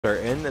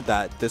certain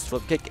that this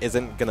flip kick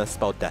isn't gonna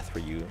spell death for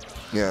you.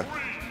 Yeah,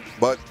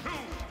 but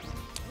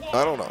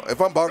I don't know. If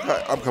I'm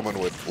Bankai, I'm coming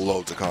with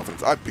loads of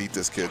confidence. I beat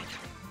this kid.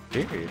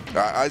 Period.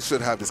 I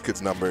should have this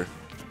kid's number.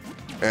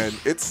 And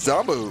it's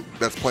Zomba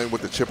that's playing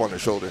with the chip on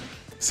his shoulder.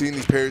 Seeing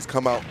these parries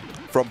come out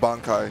from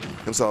Bankai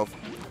himself,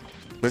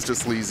 Mr.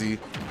 Sleazy,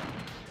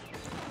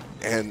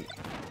 and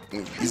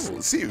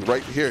see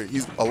right here,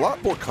 he's a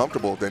lot more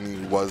comfortable than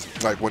he was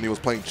like when he was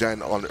playing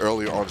Gen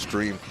earlier on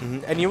stream.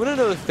 And you want to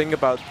know the thing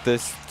about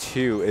this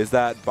too is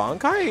that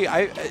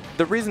Bankai,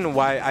 the reason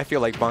why I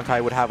feel like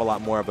Bankai would have a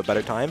lot more of a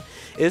better time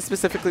is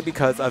specifically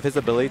because of his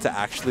ability to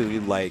actually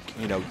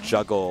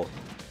juggle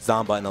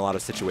Zomba in a lot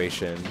of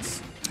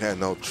situations. Yeah,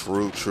 no,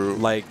 true.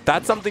 Like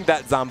that's something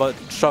that Zomba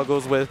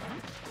struggles with,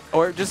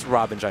 or just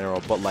Rob in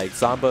general, but like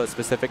Zomba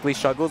specifically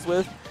struggles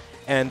with.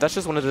 And that's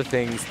just one of the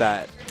things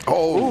that...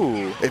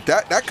 If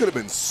that could have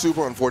been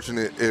super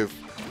unfortunate if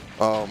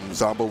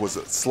Zomba was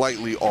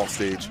slightly off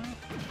stage.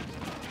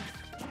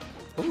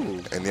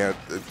 Ooh. And yeah,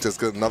 just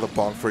got another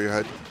bonk for your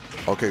head.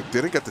 Okay,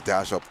 didn't get the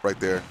dash up right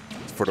there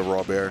for the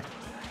raw bear.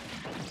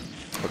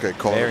 Okay,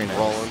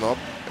 rolling up.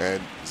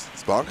 And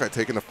Bankai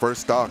taking the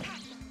first stock.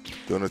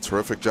 Doing a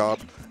terrific job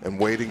and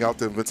waiting out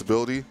the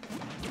invincibility.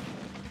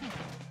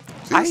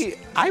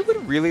 I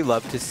would really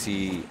love to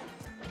see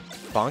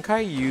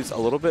Bankai use a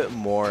little bit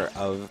more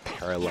of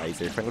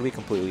Paralyzer, if I'm going to be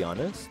completely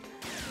honest.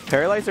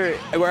 Paralyzer,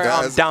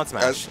 down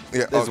smash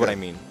is what I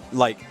mean.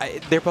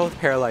 Like, they're both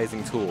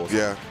paralyzing tools.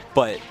 Yeah.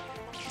 But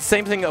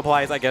same thing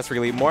applies, I guess,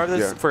 really. More of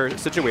this for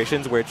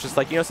situations where it's just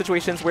like,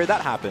 situations where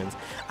that happens.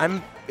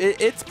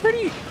 It's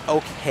pretty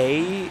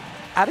okay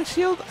out of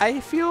shield,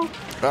 I feel.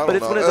 But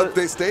it's one of those,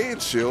 they stay in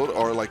shield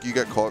or like you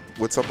get caught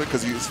with something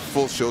because you use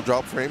full shield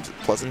drop frames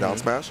plus a down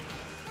smash.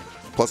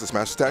 Plus a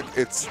smash attack,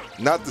 it's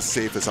not the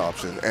safest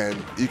option,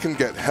 and you can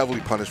get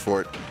heavily punished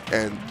for it.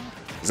 And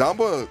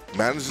Zomba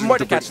manages more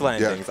to catch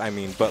landings, I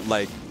mean, but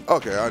like,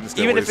 okay, I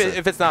understand. Even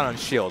if it's not on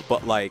shield,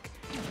 but like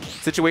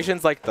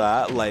situations like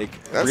that, like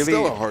that's really,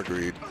 still a hard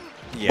read.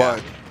 Yeah.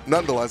 But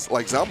nonetheless,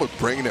 like Zomba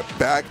bringing it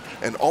back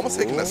and almost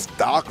taking a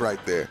stock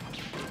right there.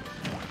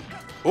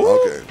 Ooh.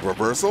 Okay,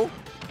 reversal.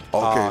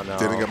 Okay, no.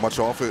 Didn't get much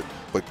off it,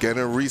 but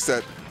getting a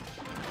reset.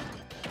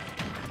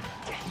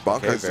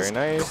 Bankai's very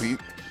nice.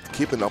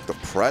 Keeping up the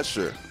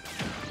pressure.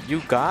 You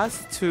got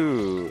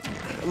to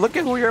look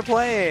at who you're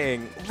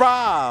playing,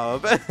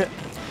 Rob.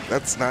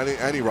 That's not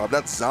any Rob.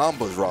 That's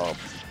Zomba's Rob.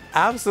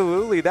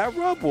 Absolutely, that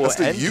Rob will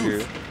end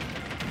you.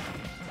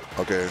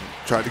 Okay,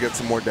 tried to get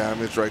some more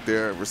damage right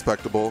there,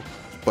 respectable,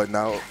 but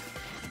now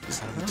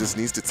he just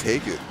needs to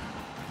take it.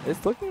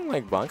 It's looking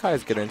like Bankai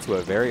is getting into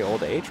a very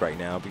old age right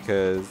now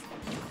because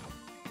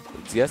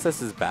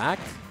ZSS is back.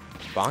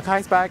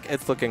 Bankai's back.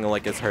 It's looking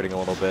like it's hurting a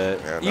little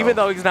bit, even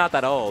though he's not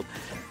that old.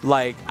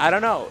 Like, I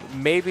don't know.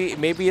 Maybe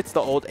it's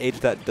the old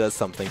age that does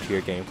something to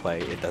your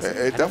gameplay. It doesn't.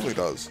 It definitely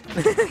does.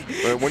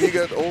 When you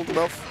get old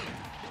enough,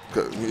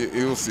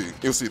 you'll see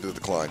the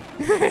decline.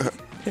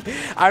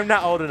 I'm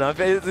not old enough.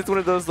 It's one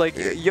of those like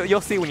you'll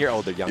see when you're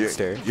older,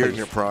 youngster. You're in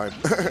your prime.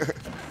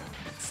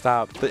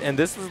 Stop. And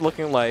this is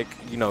looking like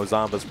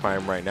Zomba's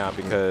prime right now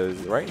because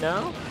right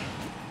now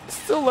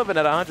still living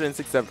at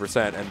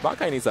 167%, and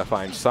Bankai needs to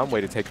find some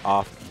way to take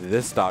off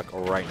this stock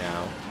right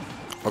now.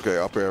 Okay,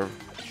 up air.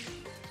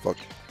 Fuck.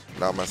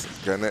 Now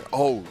getting it.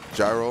 Oh,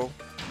 gyro.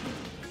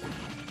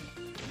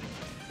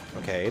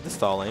 Okay, the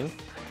stalling.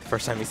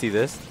 First time you see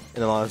this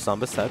in a lot of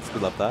Zomba sets. We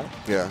love that.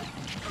 Yeah.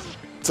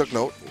 Took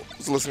note.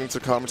 Was listening to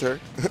commentary.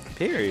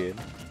 Period.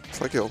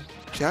 It's like, yo,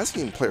 Jazzy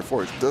in player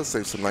 4 does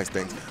say some nice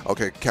things.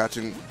 Okay,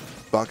 catching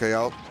Bankai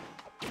out.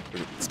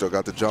 Still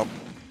got the jump.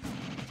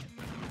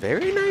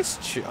 Very nice,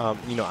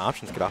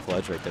 options to get off the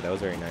ledge right there. That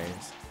was very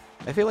nice.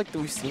 I feel like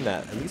we've seen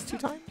that at least 2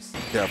 times.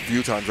 Yeah, a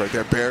few times right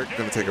there. Bear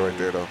gonna take it right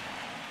there though.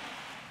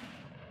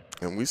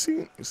 And we've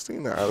seen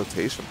that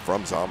adaptation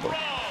from Zomba.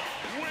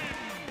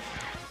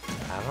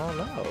 I don't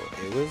know.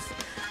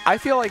 I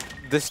feel like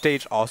this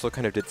stage also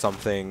kind of did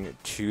something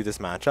to this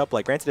matchup.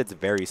 Like, granted, it's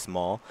very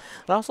small.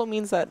 It also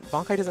means that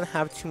Bankai doesn't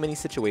have too many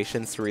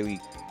situations to really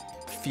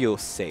feel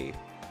safe.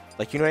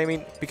 Like, you know what I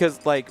mean?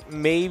 Because, like,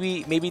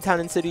 maybe Town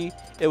and City,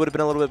 it would have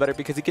been a little bit better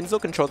because he can still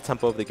control the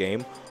tempo of the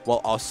game while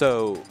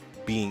also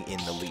being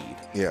in the lead.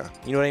 Yeah.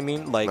 You know what I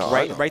mean? Like,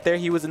 right there,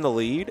 he was in the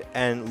lead,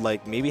 and,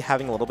 like, maybe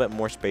having a little bit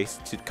more space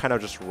to kind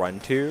of just run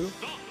to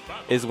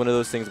is one of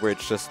those things where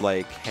it's just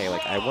like, hey,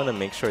 like, I want to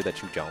make sure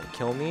that you don't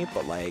kill me,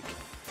 but, like,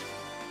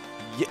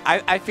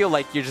 I feel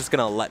like you're just going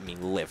to let me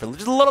live for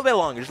just a little bit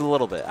longer, just a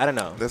little bit. I don't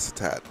know. Just a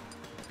tad.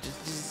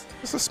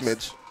 Just a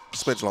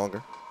smidge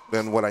longer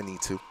than what I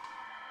need to.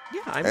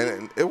 Yeah, I mean,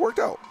 and it worked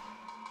out.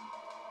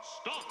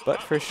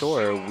 But for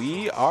sure,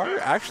 we are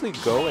actually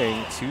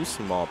going to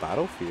small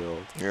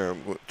battlefield. Yeah,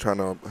 we're trying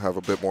to have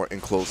a bit more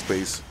enclosed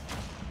space.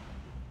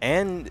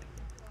 And,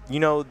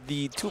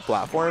 the 2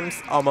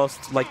 platforms,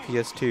 almost like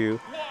PS2,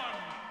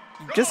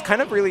 just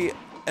kind of really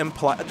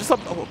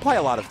apply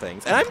a lot of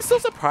things. And I'm still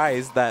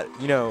surprised that,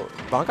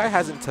 Bankai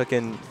hasn't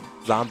taken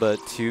Zomba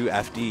to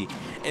FD.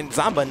 and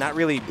Zomba not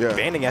really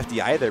banning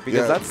FD either,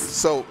 because that's...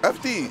 So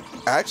FD,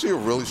 actually a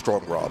really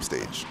strong Rob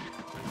stage,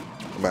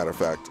 matter of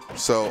fact.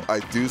 So I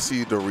do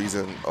see the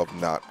reason of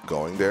not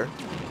going there.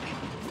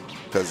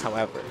 Because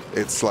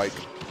it's like,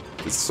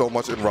 it's so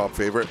much in Rob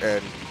favor,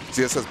 and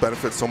ZSS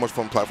benefits so much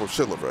from platform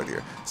should live right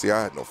here. See,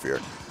 I had no fear.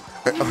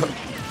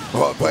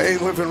 Well, but I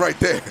ain't living right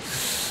there.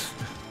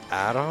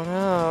 I don't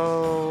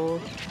know.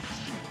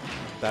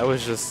 That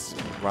was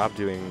just Rob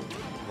doing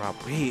Rob.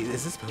 Wait,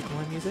 is this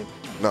Pokemon music?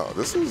 No,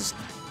 this is.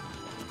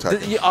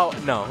 Oh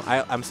no,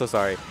 I'm so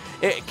sorry.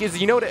 Because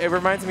you know what? It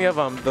reminds me of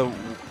the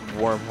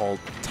wormhole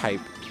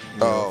type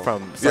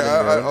from Sun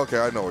and Moon. Okay,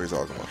 I know what you're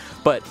talking about.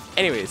 But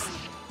anyways,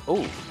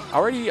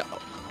 already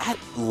at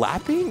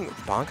lapping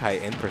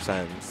Bankai in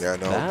percents. Yeah,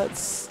 no.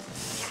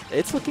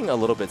 It's looking a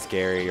little bit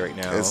scary right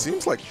now. It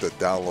seems like the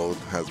download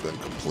has been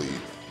complete,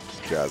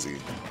 Jazzy.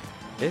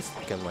 It's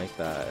looking like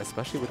that,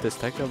 especially with this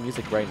techno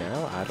music right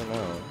now. I don't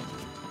know.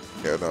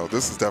 Yeah, no,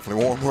 this is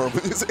definitely warm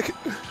music.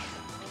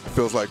 It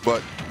feels like,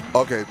 but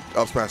okay,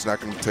 up smash not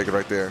gonna take it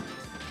right there.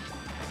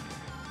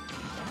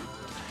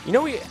 You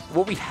know,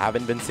 what we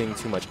haven't been seeing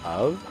too much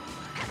of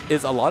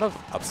is a lot of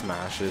up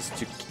smashes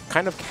to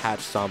kind of catch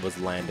Zomba's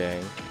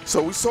landing.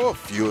 So we saw a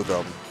few of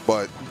them,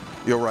 but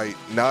you're right,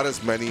 not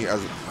as many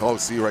as,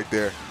 see right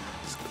there.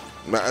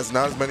 Not as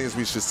many as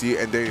we should see,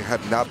 and they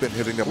have not been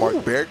hitting the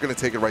mark. Bear gonna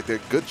take it right there.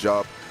 Good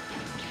job.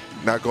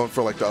 Not going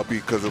for like the up B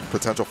because of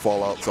potential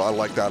fallout. So I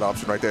like that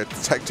option right there.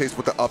 Tech chase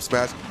with the up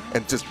smash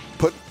and just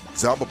put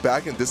Zomba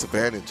back in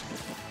disadvantage.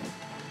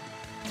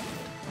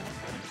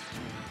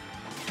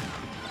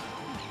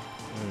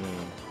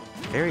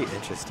 Very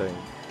interesting.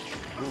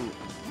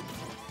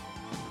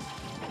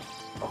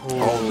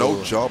 Oh,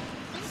 no jump.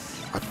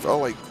 I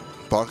felt like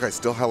Bankai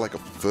still had like a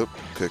flip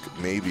kick,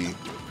 maybe,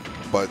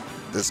 but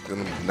this is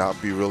going to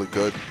not be really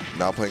good.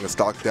 Now playing a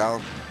stock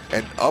down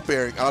and up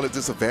airing out of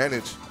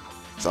disadvantage.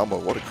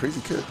 Zomba, what a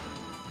crazy kid.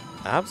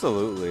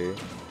 Absolutely.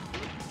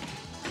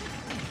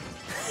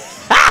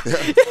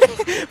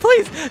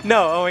 Please,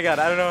 no. Oh my god,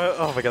 I don't know.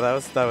 Oh my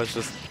god, that was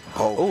just.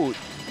 Oh,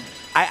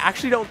 I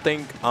actually don't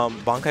think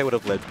Bankai would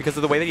have lived because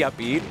of the way that he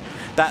upbeat.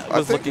 That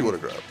was I think he would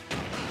have grabbed.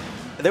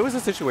 There was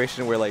a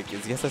situation where like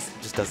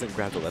ZSS just doesn't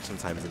grab the ledge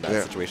sometimes in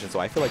that situation, so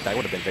I feel like that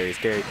would have been very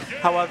scary.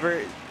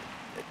 However,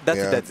 that's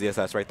a dead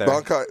ZSS right there.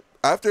 Bankai,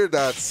 after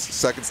that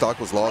second stock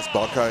was lost,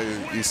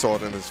 Bankai, you saw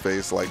it in his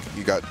face, like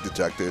he got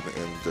dejected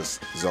and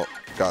just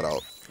got out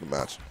of the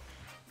match.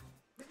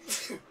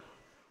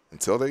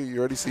 Until you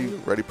already see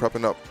Ready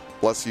prepping up.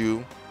 Bless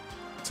you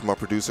to my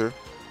producer.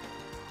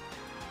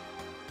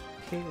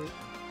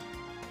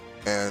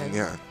 And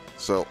yeah,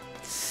 so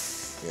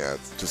yeah,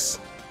 it's just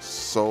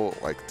so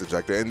like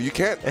dejected, and you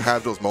can't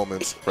have those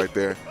moments right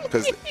there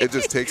because it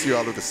just takes you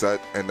out of the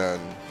set, and then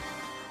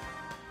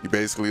you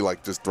basically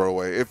like just throw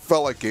away. It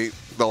felt like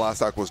the last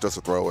stock was just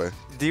a throwaway.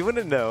 Do you want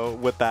to know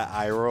what that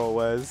eye roll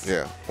was?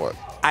 Yeah, what?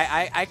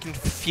 I can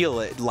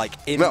feel it like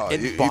in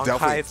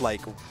Bankai's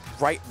like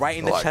right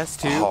in the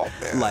chest too. Oh,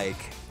 man. Like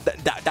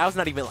that was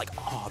not even like,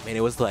 oh man,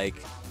 it was like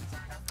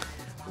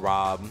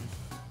Rob.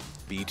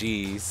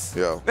 BGs.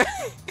 Yeah.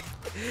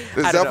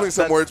 There's definitely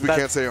some words we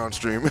can't say on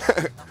stream.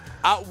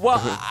 Well,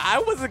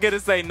 I wasn't gonna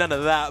say none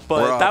of that,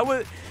 but that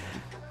was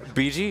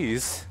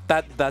BGs.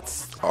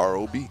 That's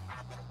ROB.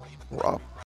 Rob.